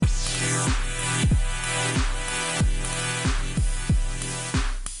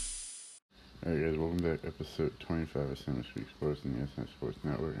episode 25 of Sam Speak Sports and the SN Sports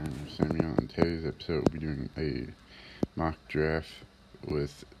Network. I'm Samuel, and today's episode we'll be doing a mock draft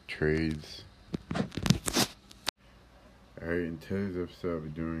with trades. Alright, in today's episode I'll be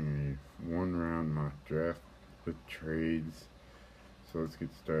doing a one-round mock draft with trades. So let's get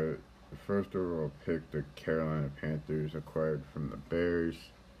started. The first overall pick, the Carolina Panthers acquired from the Bears.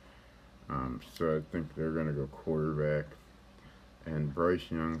 So I think they're going to go quarterback. And Bryce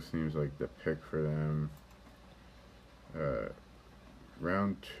Young seems like the pick for them.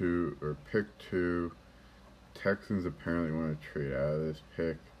 Round 2, or pick 2, Texans apparently want to trade out of this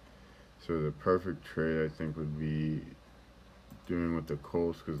pick. So the perfect trade, I think, would be doing with the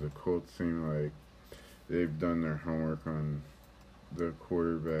Colts, because the Colts seem like they've done their homework on the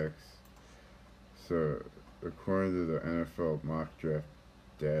quarterbacks. So according to the NFL mock draft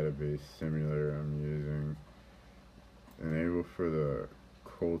database simulator I'm using, enable for the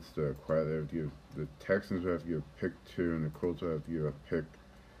Colts to acquire, they have to give, the Texans would have to give pick 2, and the Colts would have to give a pick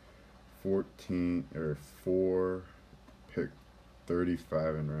 4, pick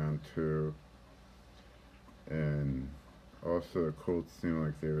 35 in round 2. And also the Colts seem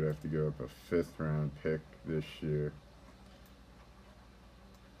like they would have to give up a 5th round pick this year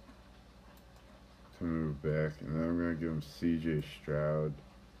to move back. And then I'm going to give them CJ Stroud.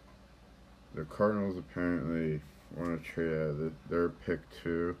 The Cardinals apparently want to trade out of their pick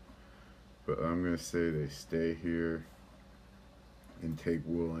 2, but I'm going to say they stay here and take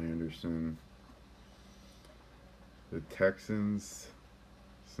Will Anderson. The Texans,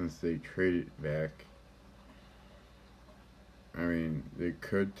 since they traded back, I mean, they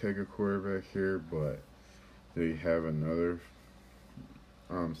could take a quarterback here, but they have another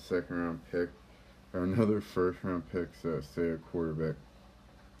second round pick, or another first round pick, so say a quarterback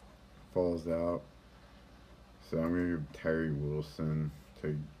falls out. So I'm going to give Tyree Wilson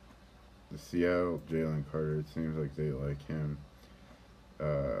to the Seattle Jalen Carter. It seems like they like him.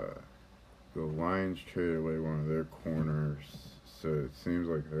 The Lions traded away one of their corners, so it seems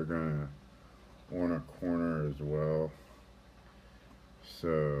like they're going to want a corner as well.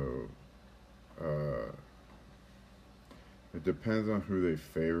 So it depends on who they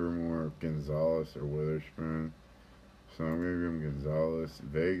favor more, Gonzalez or Witherspoon. So I'm going to give him Gonzalez.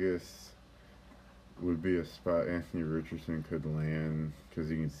 Vegas would be a spot Anthony Richardson could land, because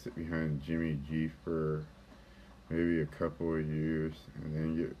he can sit behind Jimmy G for maybe a couple of years and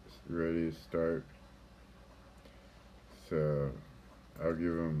then get ready to start. So I'll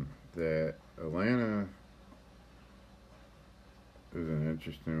give him that. Atlanta is an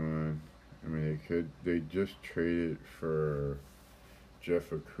interesting one. I mean, they just traded for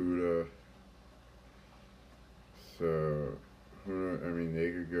Jeff Okudah. So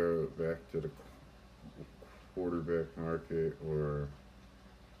they could go back to the quarterback market, or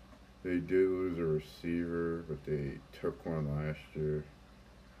they did lose a receiver, but they took one last year.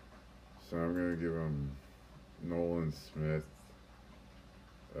 So I'm going to give them Nolan Smith.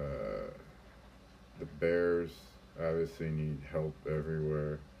 The Bears obviously need help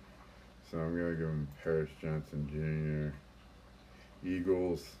everywhere, so I'm going to give them Paris Johnson Jr.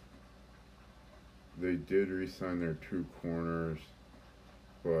 Eagles, they did re-sign their 2 corners,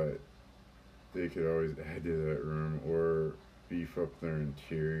 but they could always add to that room or beef up their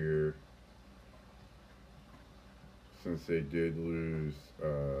interior, since they did lose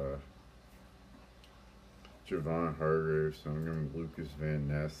Javon Hargrave. So I'm giving Lucas Van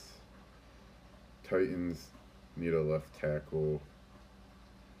Ness. Titans need a left tackle.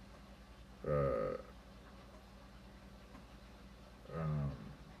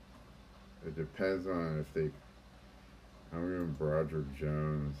 It depends on if they. I'm giving Broderick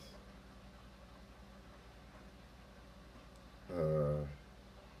Jones.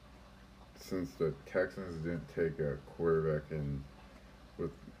 Since the Texans didn't take a quarterback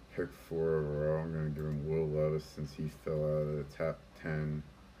with pick 4 overall, I'm going to give him Will Levis, since he fell out of the top 10.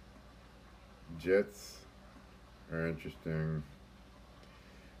 Jets are interesting.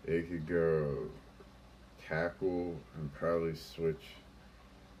 They could go tackle and probably switch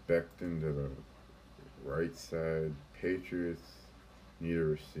Becton to the right side. Patriots need a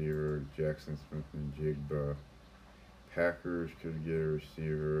receiver, Jackson Smith and Jigba. Packers could get a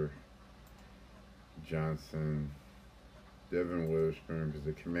receiver, Johnson. Devin Witherspoon, because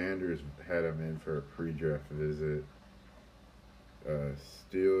the Commanders had him in for a pre-draft visit.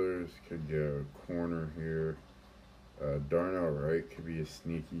 Steelers could go corner here. Darnell Wright could be a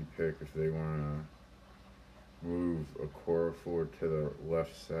sneaky pick if they want to move Okorafor to the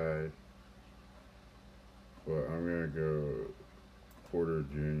left side. But I'm going to go Porter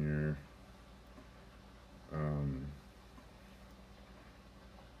Jr.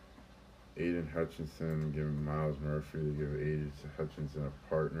 Aiden Hutchinson, giving Miles Murphy to give Aiden Hutchinson a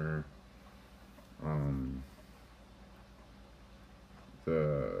partner.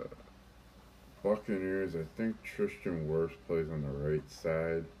 The Buccaneers, I think Tristan Wirfs plays on the right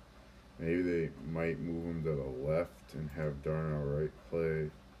side. Maybe they might move him to the left and have Darnell Wright play.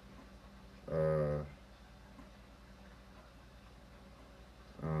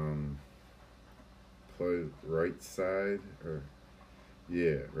 Play right side, or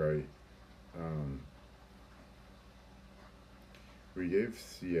yeah, right. We gave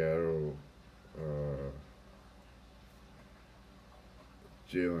Seattle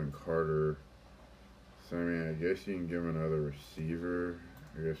Jalen Carter. So, I mean, I guess you can give him another receiver.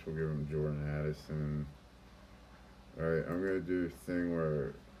 I guess we'll give him Jordan Addison. Alright, I'm going to do a thing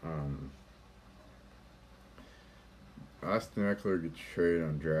where Austin Eckler gets traded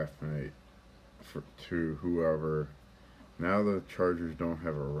on draft night to whoever. Now the Chargers don't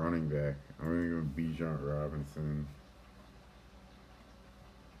have a running back. I'm going to go Bijan Robinson.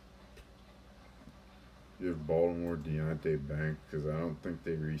 Give Baltimore Deontay Banks, because I don't think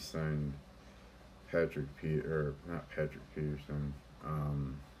they re-signed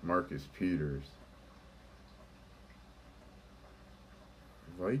Marcus Peters.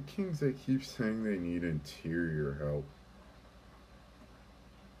 Vikings, they keep saying they need interior help.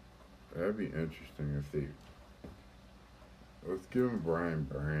 That'd be interesting if they... Let's give them Brian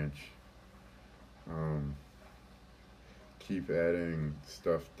Branch. Keep adding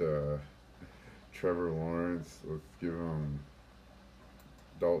stuff to Trevor Lawrence. Let's give him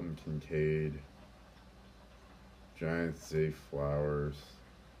Dalton Kincaid. Giants, Zay Flowers.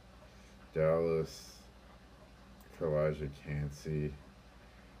 Dallas, Kalijah Cansey.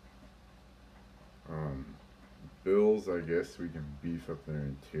 Bills, I guess we can beef up their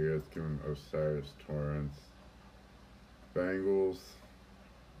interior. Let's give them Osiris Torrance. Bengals.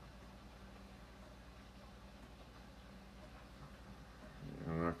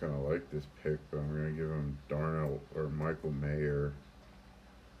 I'm not going to like this pick, but I'm going to give him Darnell or Michael Mayer.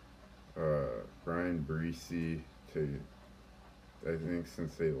 Brian Breesy to, I think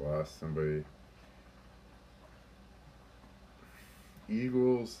since they lost somebody.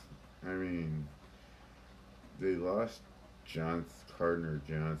 Eagles, I mean, they lost Gardner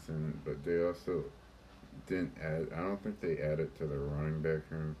Johnson, but they also didn't add, I don't think they added to the running back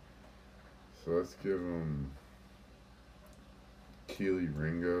room. So let's give them Keely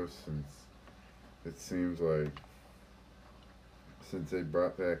Ringo, since it seems like since they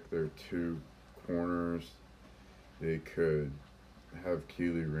brought back their two corners, they could have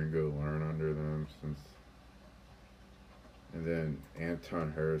Keely Ringo learn under them, and then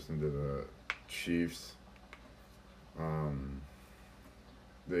Anton Harrison to the Chiefs.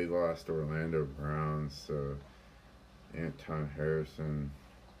 They lost Orlando Brown, so Anton Harrison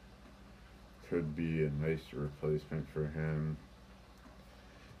could be a nice replacement for him.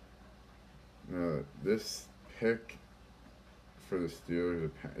 Now, this pick for the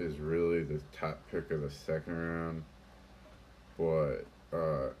Steelers is really the top pick of the second round, but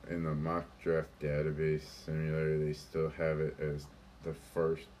in the mock draft database simulator, they still have it as a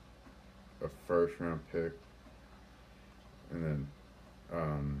first round pick, and then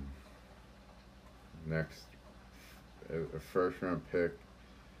next a first round pick,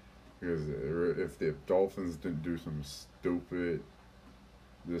 because if the Dolphins didn't do something stupid,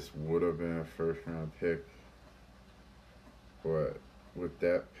 this would have been a first round pick. But with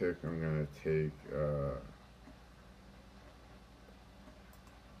that pick, I'm going to take,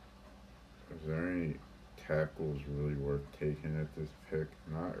 is there any tackles really worth taking at this pick?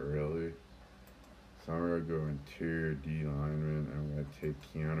 Not really. So I'm going to go interior D lineman. I'm going to take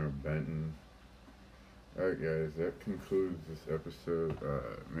Keanu Benton. Alright guys, that concludes this episode.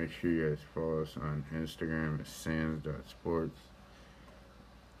 Make sure you guys follow us on Instagram at sands.sports.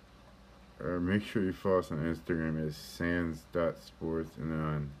 Or make sure you follow us on Instagram as sands.sports, and then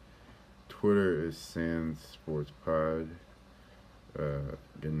on Twitter is sandsportspod.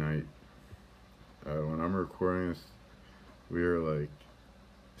 Good night. When I'm recording this, we are like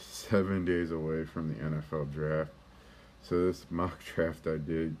 7 days away from the NFL draft. So this mock draft I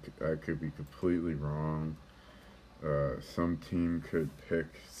did, I could be completely wrong. Some team could pick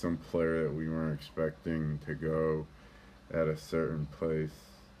some player that we weren't expecting to go at a certain place.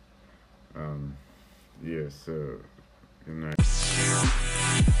 Yeah, so good night.